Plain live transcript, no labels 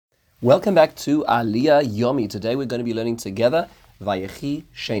Welcome back to Aliyah Yomi. Today we're going to be learning together Vayechi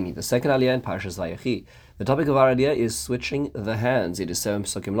Sheni, the second Aliyah in Parshas Vayechi. The topic of our Aliyah is switching the hands. It is 7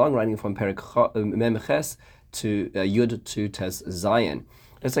 psukim long, running from Perek Mem Ches to Yud to Tes Zayin.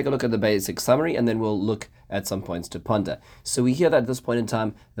 Let's take a look at the basic summary, and then we'll look at some points to ponder. So we hear that at this point in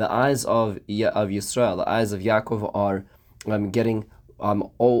time, the eyes of Yisrael, the eyes of Yaakov are getting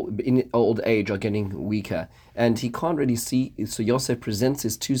in old age, are getting weaker, and he can't really see. So Yosef presents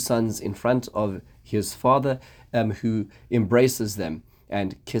his two sons in front of his father, who embraces them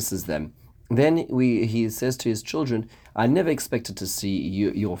and kisses them. Then he says to his children, I never expected to see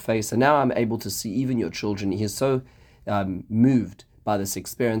your face, and now I'm able to see even your children. He is so moved by this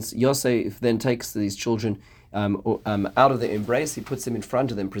experience. Yosef then takes these children out of the embrace. He puts them in front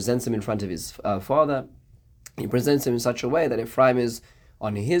of them, presents them in front of his father. He presents him in such a way that Ephraim is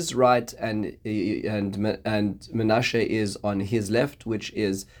on his right and Menashe is on his left, which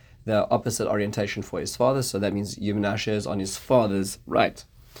is the opposite orientation for his father. So that means Menashe is on his father's right.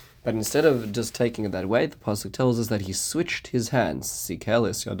 But instead of just taking it that way, the pasuk tells us that he switched his hands, Sikel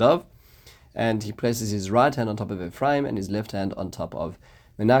es Yadav, and he places his right hand on top of Ephraim and his left hand on top of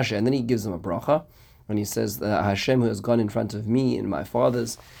Menashe, and then he gives them a bracha. And he says, Hashem who has gone in front of me in my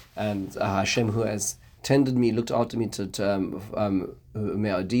fathers, and Hashem who has tended me, looked after me from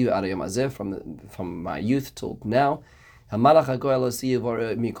my youth till now. The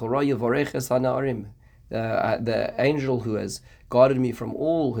angel who has guarded me from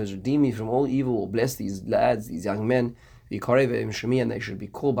all, who has redeemed me from all evil, will bless these lads, these young men, and they should be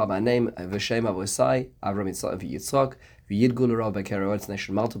called by my name, V'shem Avosai, Avram Yitzchak, and they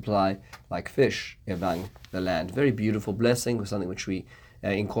should multiply like fish among the land. Very beautiful blessing, something which we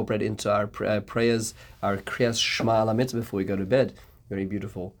incorporate into our prayers, our Kriyas Shema Lamet before we go to bed. Very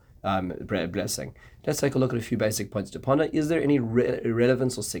beautiful blessing. Let's take a look at a few basic points to ponder. Is there any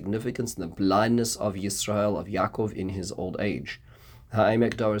relevance or significance in the blindness of Yisrael, of Yaakov, in his old age?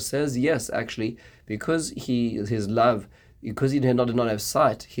 Ha'emek Dover says, yes, actually, because he did not have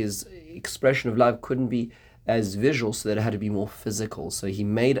sight, his expression of love couldn't be as visual, so that it had to be more physical. So he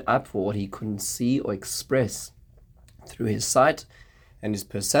made up for what he couldn't see or express through his sight and his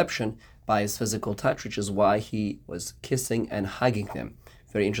perception by his physical touch, which is why he was kissing and hugging them.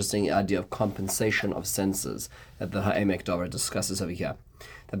 Very interesting idea of compensation of senses that the Ha'emek Dover discusses over here.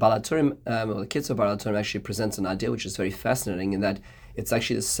 The Balaturim, or the Kitzur Balaturim, actually presents an idea which is very fascinating, in that it's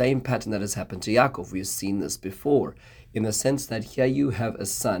actually the same pattern that has happened to Yaakov. We've seen this before, in the sense that here you have a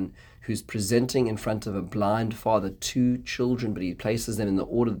son who's presenting in front of a blind father two children, but he places them in the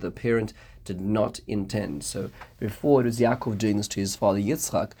order that the parent did not intend. So before, it was Yaakov doing this to his father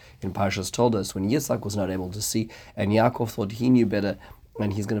Yitzchak. In Parshas told us, when Yitzchak was not able to see, and Yaakov thought he knew better,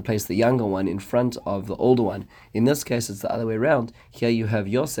 and he's going to place the younger one in front of the older one. In this case, it's the other way around. Here you have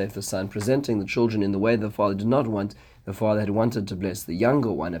Yosef, the son, presenting the children in the way the father did not want. The father had wanted to bless the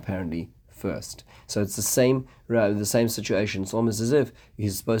younger one, apparently, first. So it's the same situation. It's almost as if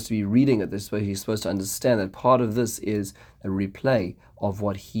he's supposed to be reading it this way. He's supposed to understand that part of this is a replay of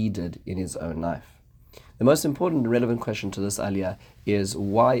what he did in his own life. The most important and relevant question to this aliyah is,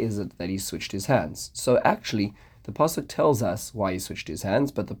 why is it that he switched his hands? So actually, the pasuk tells us why he switched his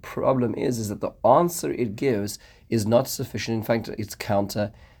hands, but the problem is that the answer it gives is not sufficient. In fact, it's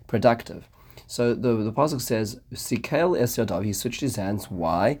counterproductive. So the pasuk says, Sikel es yadav, he switched his hands.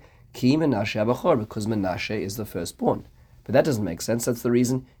 Why? Ki Menashe abachor, because Menashe is the firstborn. But that doesn't make sense. That's the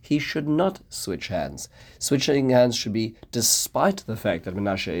reason he should not switch hands. Switching hands should be despite the fact that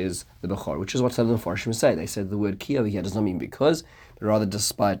Menashe is the Bechor, which is what some of the Farshim say. They said the word ki over here does not mean because, but rather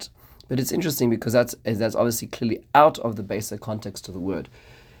despite. But it's interesting because that's obviously clearly out of the basic context of the word,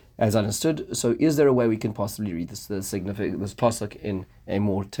 as understood. So is there a way we can possibly read this pasuk in a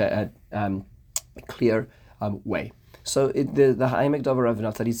more clear way? So the Ha'emek Dover of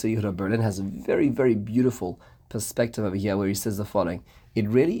Naftali Yehuda Berlin has a very, very beautiful perspective over here, where he says the following: it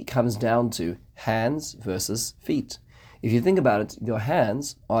really comes down to hands versus feet. If you think about it, your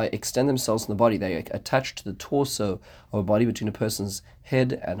hands extend themselves in the body. They are attached to the torso of a body between a person's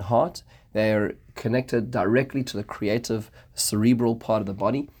head and heart. They are connected directly to the creative cerebral part of the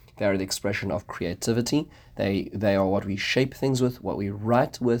body. They are the expression of creativity. They are what we shape things with, what we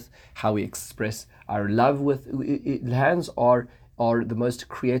write with, how we express our love with. Hands are the most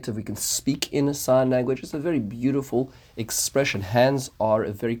creative. We can speak in a sign language. It's a very beautiful expression. Hands are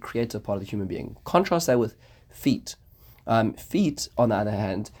a very creative part of the human being. Contrast that with feet. Feet, on the other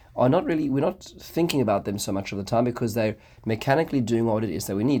hand, we're not thinking about them so much of the time, because they're mechanically doing what it is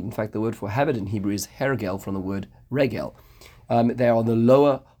that we need. In fact, the word for habit in Hebrew is hergel, from the word regel. They are on the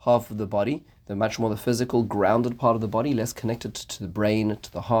lower half of the body. much more the physical, grounded part of the body, less connected to the brain,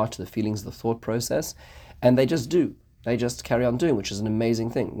 to the heart, to the feelings, the thought process. And they just do. They just carry on doing, which is an amazing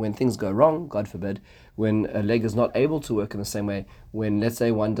thing. When things go wrong, God forbid, when a leg is not able to work in the same way, when, let's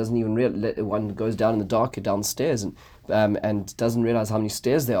say, one doesn't even one goes down in the dark downstairs and doesn't realize how many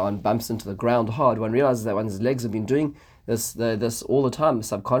stairs there are and bumps into the ground hard, one realizes that one's legs have been doing this all the time.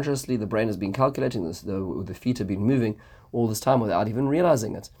 Subconsciously, the brain has been calculating this. The feet have been moving all this time without even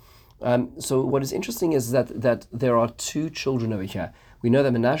realizing it. So what is interesting is that there are two children over here. We know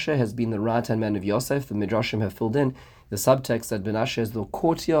that Menashe has been the right-hand man of Yosef. The Midrashim have filled in the subtext that Menashe is the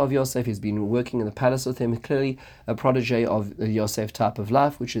courtier of Yosef. He's been working in the palace with him, clearly a protege of the Yosef type of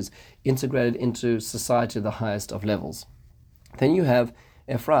life, which is integrated into society at the highest of levels. Then you have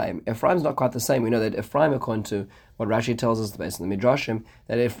Ephraim. Ephraim's not quite the same. We know that Ephraim, according to what Rashi tells us based on the Midrashim,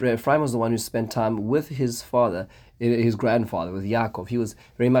 that Ephraim was the one who spent time with his father, his grandfather, with Yaakov. He was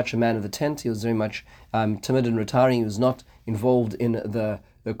very much a man of the tent. He was very much timid and retiring. He was not involved in the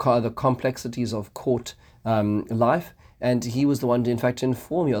complexities of court life, and he was the one, in fact, to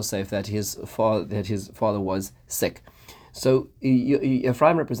inform Yosef that his father was sick. So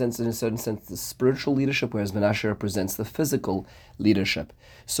Ephraim represents, in a certain sense, the spiritual leadership, whereas Menashe represents the physical leadership.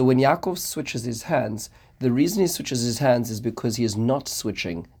 So when Yaakov switches his hands, the reason he switches his hands is because he is not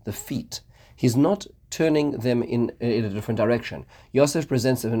switching the feet. He's not turning them in a different direction. Yosef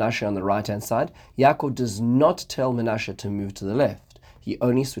presents Menashe on the right-hand side. Yaakov does not tell Menashe to move to the left. He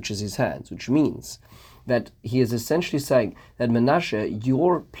only switches his hands, which means that he is essentially saying that Menashe,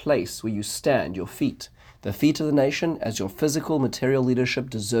 your place where you stand, your feet, the feet of the nation, as your physical, material leadership,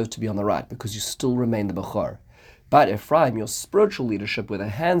 deserve to be on the right because you still remain the Bechor. But Ephraim, your spiritual leadership, where the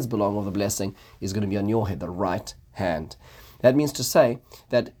hands belong of the blessing, is going to be on your head, the right hand. That means to say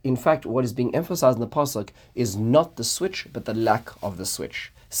that, in fact, what is being emphasized in the Pasuk is not the switch, but the lack of the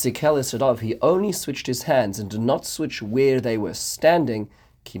switch. Sikel Esadov, he only switched his hands and did not switch where they were standing,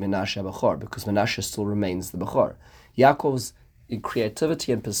 Ki Menashe Bechor, because Menashe still remains the Bechor. Yaakov's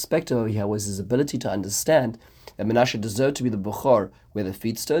creativity and perspective over here was his ability to understand that Menashe deserved to be the Bechor where the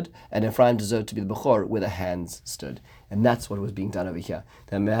feet stood, and Ephraim deserved to be the Bechor where the hands stood. And that's what was being done over here.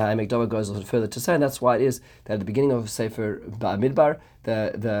 Then Mekdava goes a little further to say, and that's why it is that at the beginning of Sefer Midbar,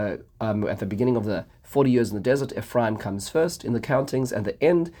 at the beginning of the 40 years in the desert, Ephraim comes first in the countings, and the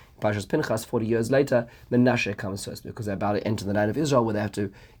end, Parshas Pinchas, 40 years later, Menashe comes first, because they're about to enter the land of Israel, where they have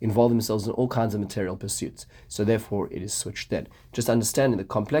to involve themselves in all kinds of material pursuits. So therefore, it is switched then. Just understanding the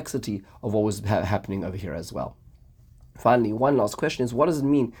complexity of what was happening over here as well. Finally, one last question is, what does it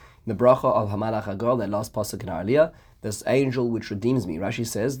mean in the bracha of Hamalach HaGol, that last pasuk in our Aliyah, this angel which redeems me? Rashi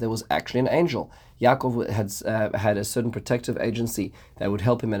says there was actually an angel. Yaakov had a certain protective agency that would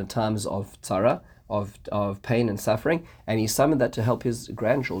help him at times of tzara, of pain and suffering, and he summoned that to help his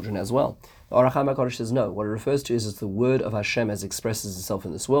grandchildren as well. The Orach HaKodesh says no. What it refers to is the word of Hashem as expresses itself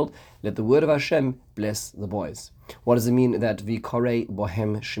in this world. Let the word of Hashem bless the boys. What does it mean that V'korei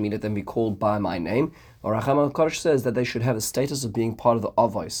bohem shemi, let them be called by my name? Orach HaKodesh says that they should have a status of being part of the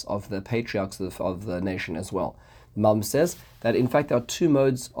avos, of the patriarchs of the nation as well. The Malbim says that in fact there are two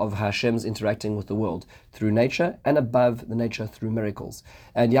modes of Hashem's interacting with the world, through nature and above the nature through miracles.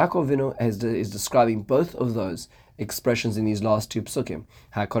 And Yaakov Avinu is describing both of those expressions in these last two psukim.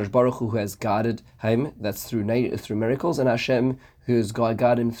 HaKadosh Baruch Hu, who has guided him, that's through miracles, and Hashem, who has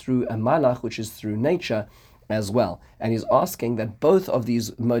guided him through a malach, which is through nature as well. And he's asking that both of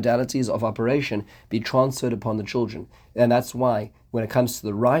these modalities of operation be transferred upon the children. And that's why when it comes to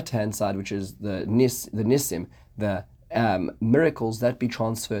the right-hand side, which is the nisim, the miracles, that be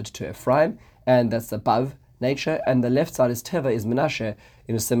transferred to Ephraim, and that's above nature, and the left side is Teva, is Menashe,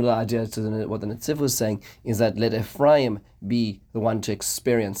 in a similar idea to what the Netziv was saying, is that let Ephraim be the one to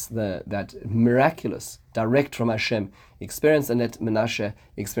experience that miraculous, direct from Hashem experience, and let Menashe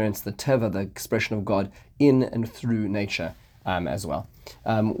experience the Teva, the expression of God in and through nature as well.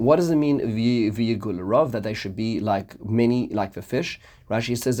 What does it mean, v'yigul rav, that they should be like the fish?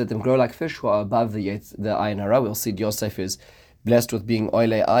 Rashi says that them grow like fish who are above the ayin hara. We'll see Yosef is blessed with being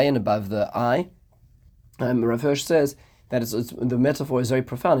oile ayin, above the eye. Rav Hirsch says that the metaphor is very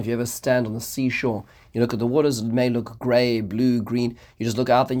profound. If you ever stand on the seashore, you look at the waters, it may look grey, blue, green. You just look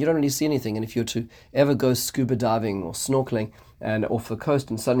out there and you don't really see anything. And if you're to ever go scuba diving or snorkeling and off the coast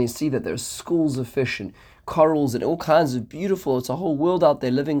and suddenly see that there are schools of fish and corals and all kinds of beautiful, it's a whole world out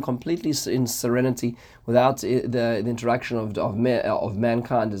there living completely in serenity without the interaction of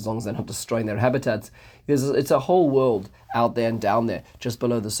mankind, as long as they're not destroying their habitats. It's a whole world out there and down there, just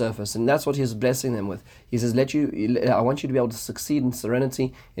below the surface, and that's what he's blessing them with. He says, I want you to be able to succeed in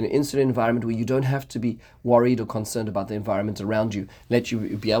serenity in an insular environment where you don't have to be worried or concerned about the environment around you. Let you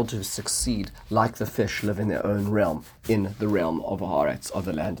be able to succeed like the fish live in their own realm, in the realm of Haaretz, of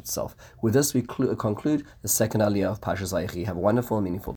the land itself. With this, we conclude the second aliyah of Parshas Vayechi. Have a wonderful and meaningful